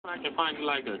I can find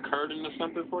like a curtain or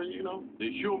something for you, you know? The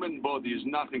human body is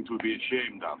nothing to be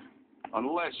ashamed of,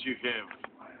 unless you have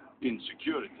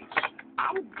insecurities.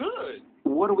 I'm good.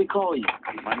 What do we call you?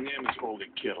 My name is Oleg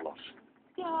Kirillov.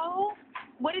 So,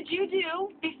 what did you do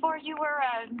before you were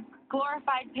a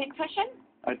glorified pincushion?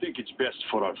 I think it's best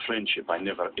for our friendship I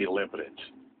never elaborate.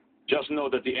 Just know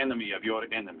that the enemy of your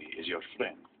enemy is your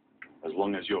friend. As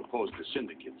long as you oppose the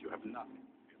syndicate, you have nothing.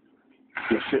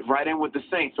 You fit right in with the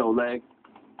Saints, Oleg.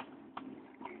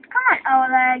 Come on,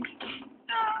 Oleg.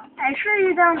 I'm sure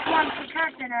you don't want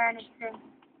protection or anything.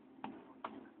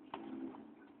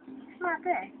 It's not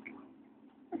big.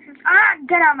 It's just,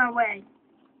 get out of my way.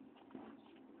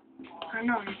 I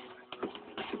know.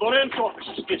 Lauren Phillip,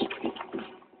 this way.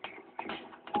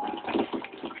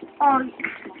 Oh,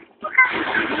 look at you.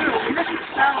 This is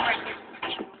so like it.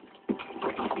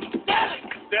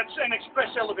 That's an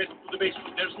express elevator to the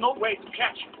basement. There's no way to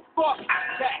catch it. Fuck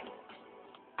that.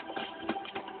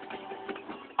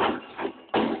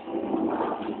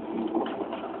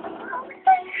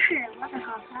 Shit, what the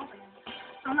hell's happening?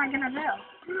 What am I gonna do?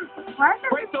 Why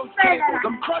does Break it those say cables. that?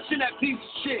 I'm crushing that piece of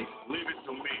shit. Leave it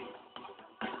to me.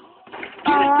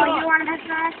 Oh, you want to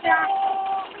pass that?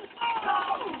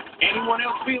 Anyone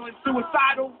else feeling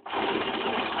suicidal?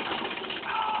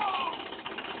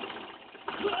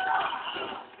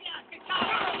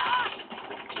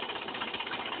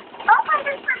 Oh, I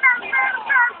just remembered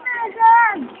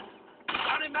again!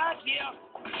 Running back here.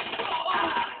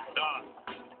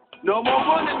 No more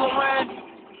running, Lauren.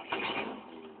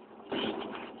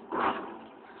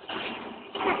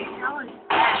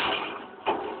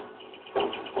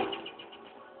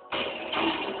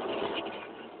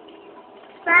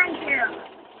 Thank you.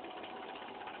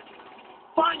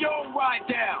 Find your own ride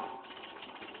down.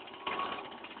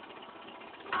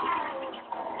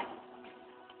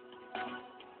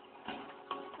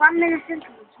 One minute into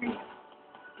this video.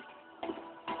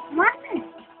 1 minute.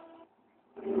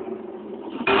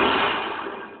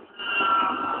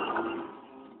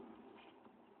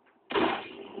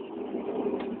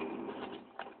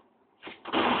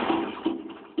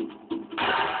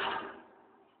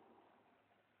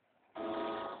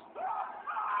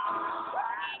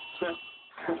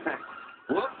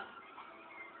 Whoop.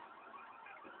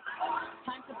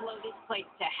 Time to blow this place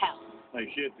to hell. I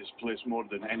hate this place more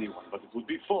than anyone, but it would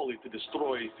be folly to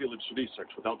destroy Philip's research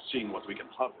without seeing what we can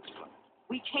harvest from it.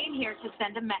 We came here to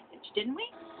send a message, didn't we?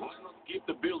 Why not keep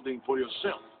the building for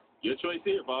yourself? Your choice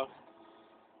here, boss.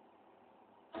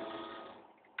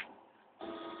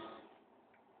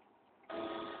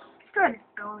 Start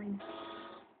going.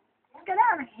 Get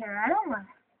out of here. I don't want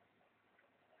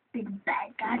big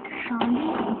bad guy to show me.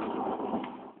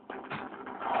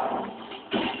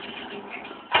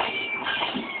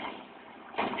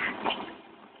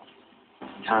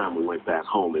 Time we went back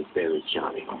home and buried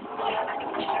Johnny.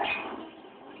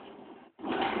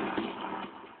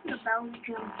 The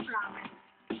Belgian flower.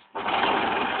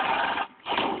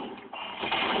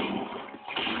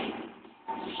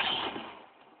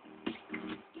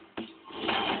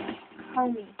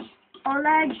 Homie.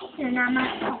 Oleg and I'm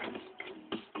at home.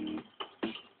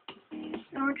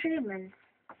 No achievements.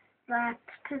 That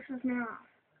pisses me off.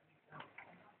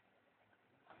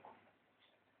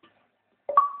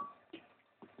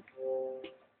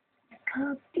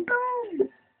 Boom!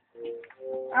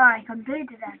 Oh, I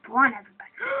completed that one,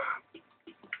 everybody.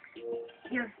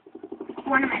 You're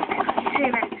one of my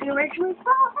favorite achievements. You reached me 405!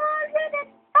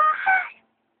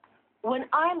 When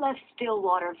I left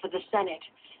Stillwater for the Senate,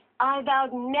 I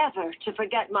vowed never to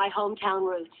forget my hometown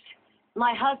roots.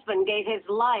 My husband gave his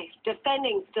life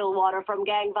defending Stillwater from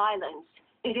gang violence.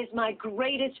 It is my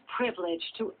greatest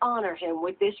privilege to honor him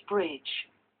with this bridge.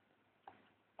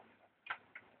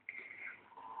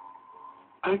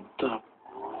 Act up.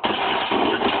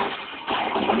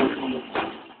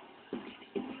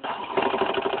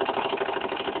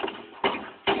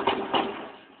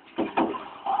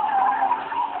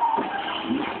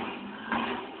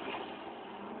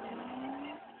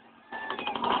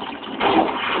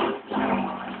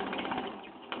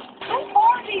 Who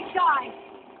are these guys?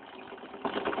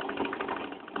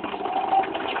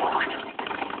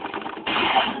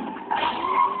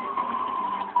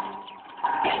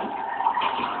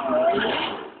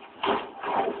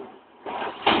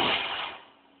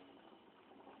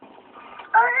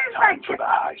 Time for the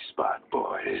high spot,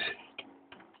 boys.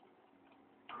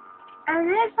 And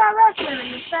here's my wrestler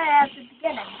you say at the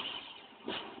beginning.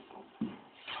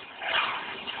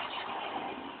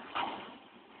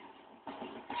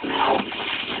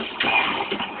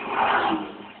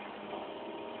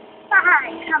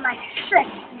 Behind, come like shit.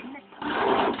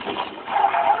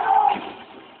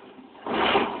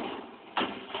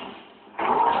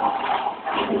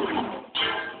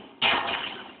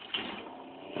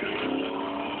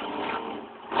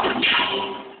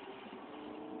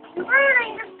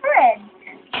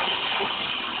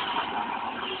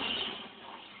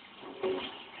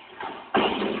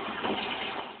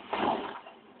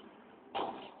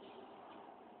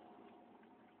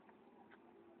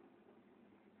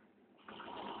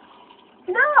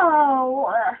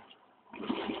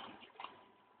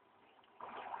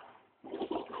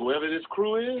 Whoever this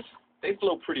crew is, they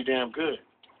flow pretty damn good.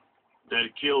 They're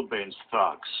Kilbane's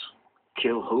thugs.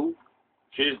 Kill who?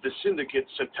 He's the syndicate's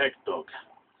attack dog.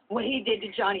 What he did to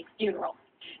Johnny's funeral.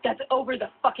 That's over the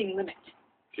fucking limit.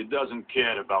 He doesn't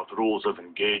care about rules of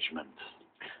engagement.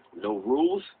 No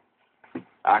rules?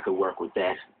 I could work with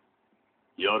that.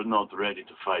 You're not ready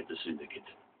to fight the syndicate.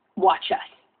 Watch us.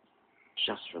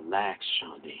 Just relax,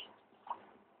 Shawnee.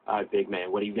 All right, big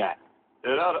man, what do you got?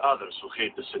 There are others who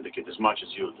hate the syndicate as much as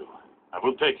you do. I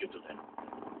will take you to them.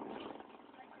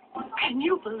 Can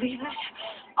you believe it?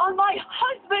 On my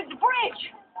husband's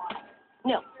bridge!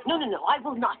 No. I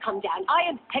will not come down. I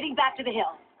am heading back to the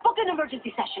hill. Book an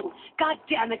emergency session. God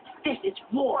damn it, this is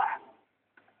war.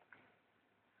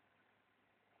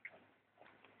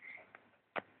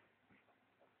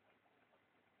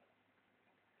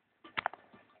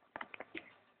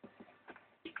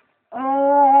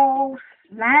 Oh,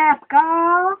 snap,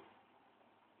 girl.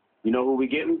 You know who we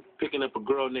getting? Picking up a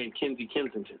girl named Kinsey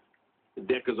Kensington. The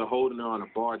Deckers are holding her on a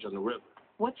barge on the river.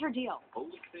 What's her deal?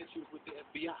 Police said she was with the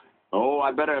FBI. Oh,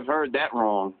 I better have heard that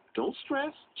wrong. Don't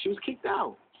stress. She was kicked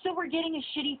out. So we're getting a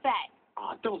shitty fat.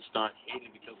 Oh, don't start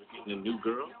hating because we're getting a new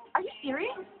girl. Are you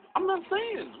serious? I'm not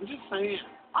saying. I'm just saying.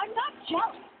 I'm not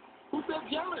jealous. Who said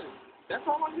jealous? That's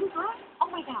all on you, girl. Oh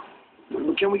my God.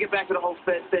 Can we get back to the whole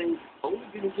Fed thing? Ole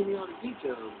didn't give me all the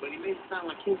details, but he made it sound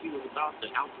like Kinsey was about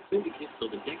to out the syndicate, so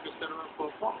the Deckers set her up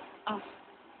for a fall. Oh,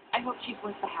 I hope she's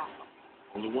worth the hassle.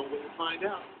 Only one way to find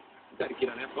out. You got to get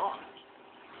on that barge.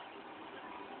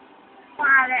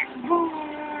 Wow, that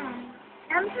boom.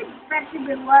 That was expensive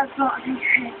good love for this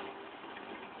shit.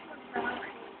 There,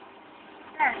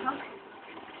 okay.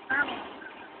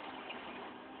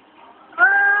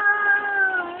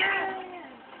 Oh, yeah.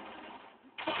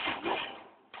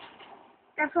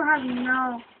 That's what have you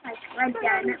know, like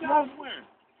that. And it won't.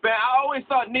 Man, I always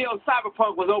thought Neo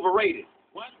Cyberpunk was overrated.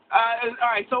 What? All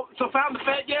right, so found the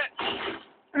Fed yet?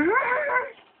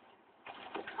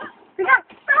 We got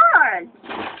swords.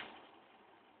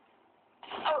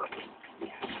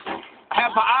 I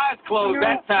have my eyes closed You know,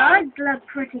 that time. swords look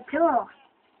pretty cool.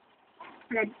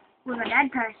 With a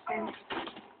dead person.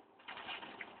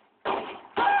 Can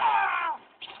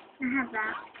I have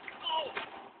that?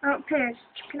 Oh, Pierce,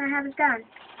 can I have his gun?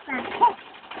 Thanks.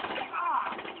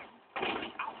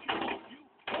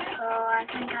 Oh, I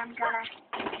think I'm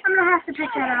gonna have to pick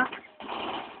that up.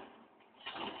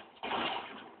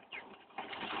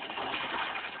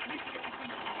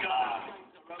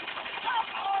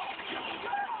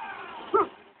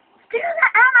 Steal the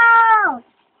ammo!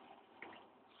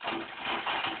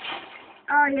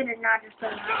 Oh, you did not just put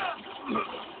it up.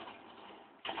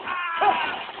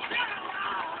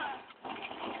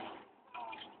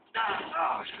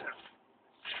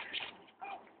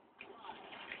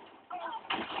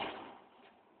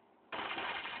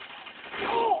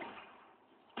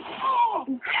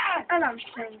 I don't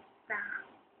think that.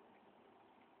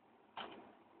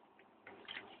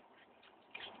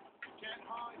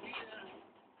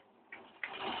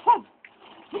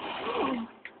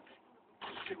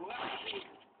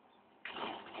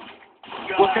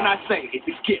 What can I say? It's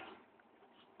a gift.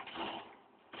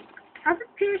 How does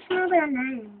Pierce know their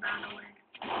name, by the way?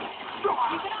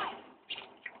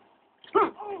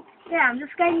 Yeah, I'm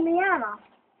just getting the ammo.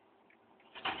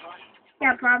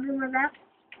 Yeah, problem with that?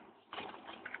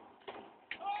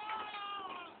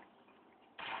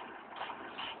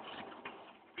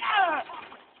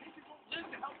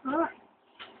 Oh.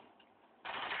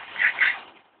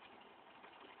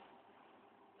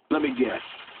 Let me guess.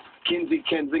 Kinsey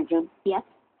Kensington? Yep.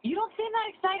 You don't seem that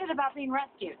excited about being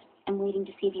rescued. I'm waiting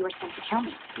to see if you were sent to kill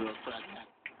me. Girl, try that.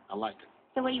 I like it.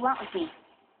 So what do you want with me?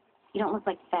 You don't look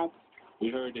like the feds.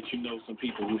 We heard that you know some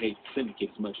people who hate the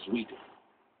syndicate as much as we do.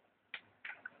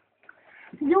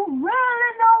 You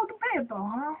really know the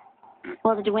people, huh?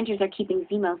 Well, the DeWinters are keeping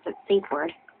Zemos at safe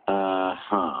word.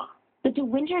 Uh-huh. The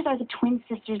DeWinters are the twin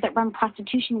sisters that run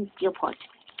prostitution in Steelport.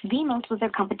 Zemos was their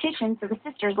competition, so the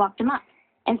sisters locked him up.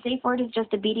 And Safe Word is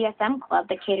just a BDSM club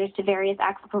that caters to various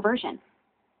acts of perversion.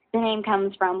 The name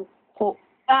comes from...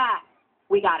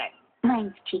 We got it.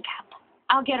 Mine's Teacup.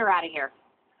 I'll get her out of here.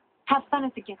 Have fun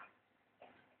at the game.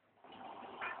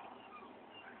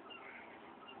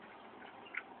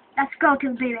 Let's go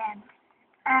to the end.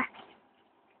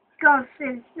 Go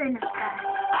see the guy.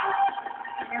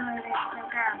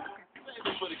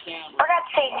 Forgot to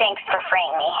say thanks for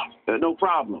freeing me. No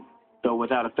problem. Though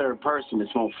without a third person, this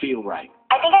won't feel right.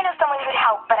 I think I know someone who would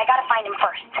help, but I gotta find him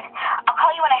first. I'll call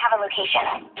you when I have a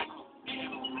location.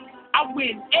 I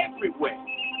win everywhere.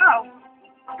 Oh,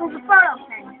 there's a photo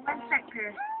thing. One sec,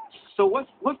 Pierce. So what's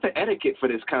the etiquette for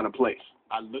this kind of place?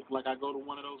 I look like I go to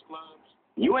one of those clubs.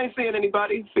 You ain't seeing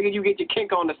anybody. Figured you get your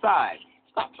kink on the side.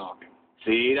 Stop talking.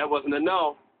 See, that wasn't a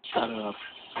no. Shut up.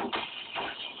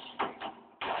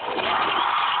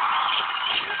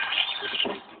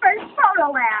 First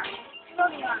photo out.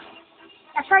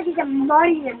 That's why you get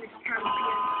money in this time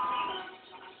period.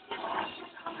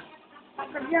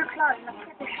 But you're close. Let's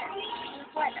get this shit.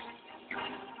 Let's wait.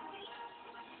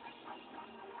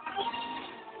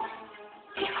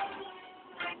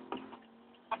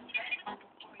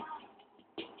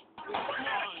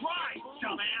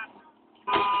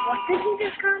 What did you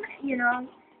just comment? You know,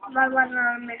 if I wasn't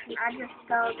on a mission, I'd just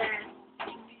go there.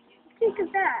 Think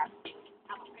of that.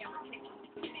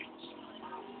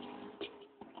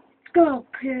 Let's go,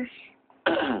 Pierce.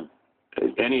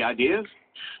 Any ideas?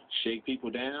 Shake people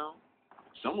down.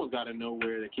 Someone's got to know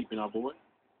where they're keeping our boy.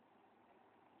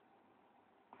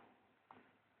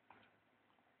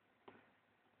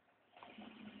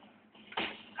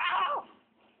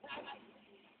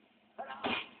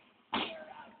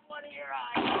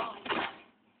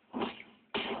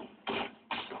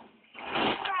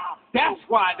 That's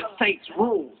why the Saints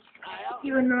rule.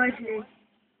 You annoy me.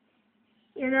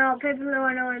 You know, people who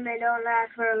annoy me don't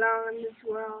last very long in this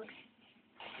world.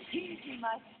 Easy,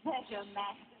 my pleasure,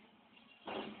 master.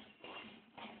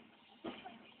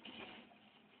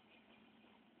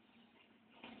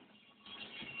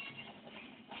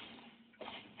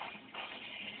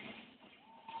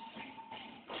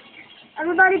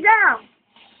 Everybody down.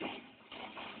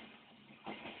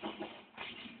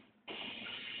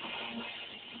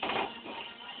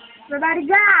 Everybody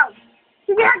down.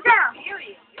 Keep your head down.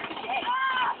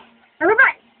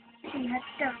 Everybody. Keep your head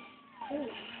down. Ooh.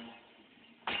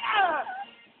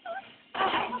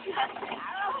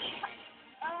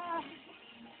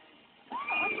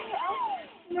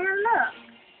 Now look.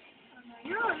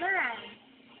 You're a man.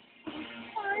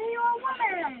 Oh, you're a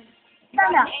woman.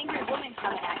 Stand up. Angry woman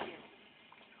coming at you.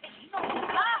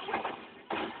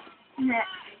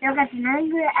 You'll get an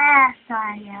angry ass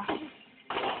on you.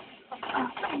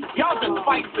 Y'all just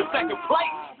fight for second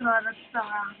place. Oh, that's so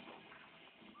wrong.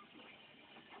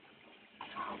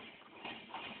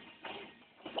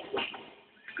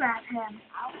 Grab him.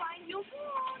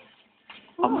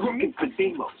 I'm looking for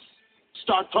Demos.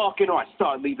 Start talking or I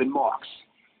start leaving marks.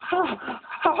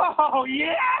 Oh,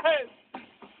 yes!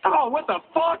 Oh, what the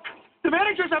fuck? The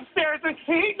manager's upstairs and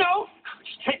he knows.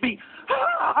 Just take me.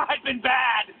 I've been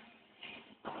bad.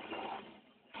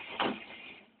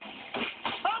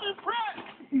 I'm impressed.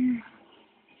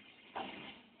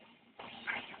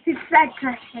 He's sad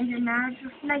question, you know,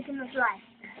 just making his life.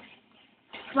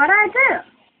 What I do?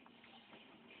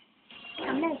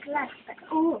 I make life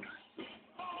better. Ooh.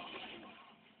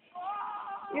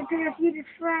 You're gonna see this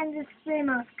friend, this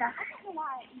famous guy. I don't know why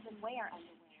I even wear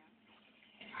underwear.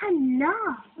 I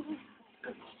know.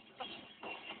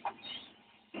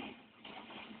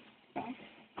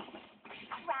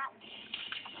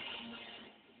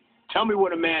 Tell me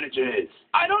what a manager is.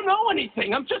 I don't know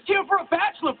anything. I'm just here for a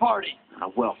bachelor party.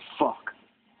 Well, fuck.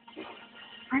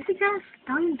 I think I was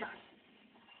stoned on.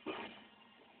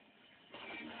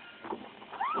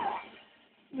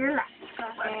 You're like,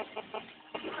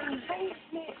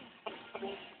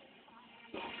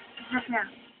 now.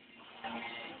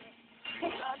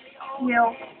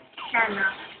 You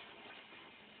cannot.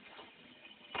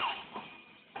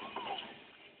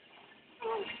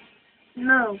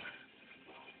 Move.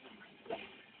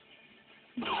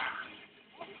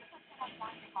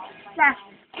 That's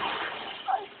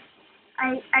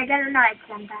I get annoyed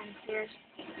sometimes, Piers.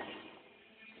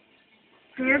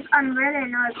 Piers, I'm really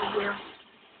annoyed with you.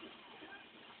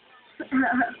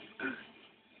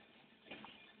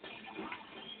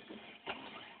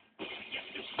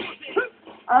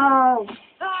 Oh.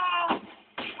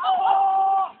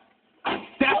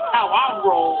 That's how I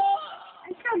roll. I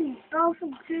told you, throw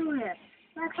some to him.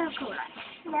 That's how cool.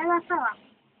 Yeah, that's how I.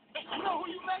 You know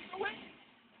who you messing with?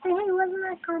 Hey, wasn't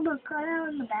that combo cut out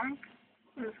in the back?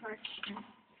 In the first time.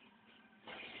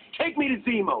 Take me to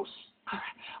Demos.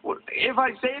 Well, if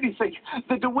I say anything,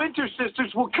 the DeWinter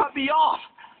sisters will cut me off.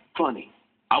 Funny,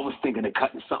 I was thinking of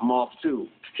cutting something off too.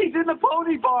 He's in the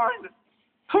pony barn.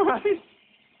 All right.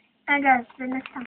 I gotta spin this time.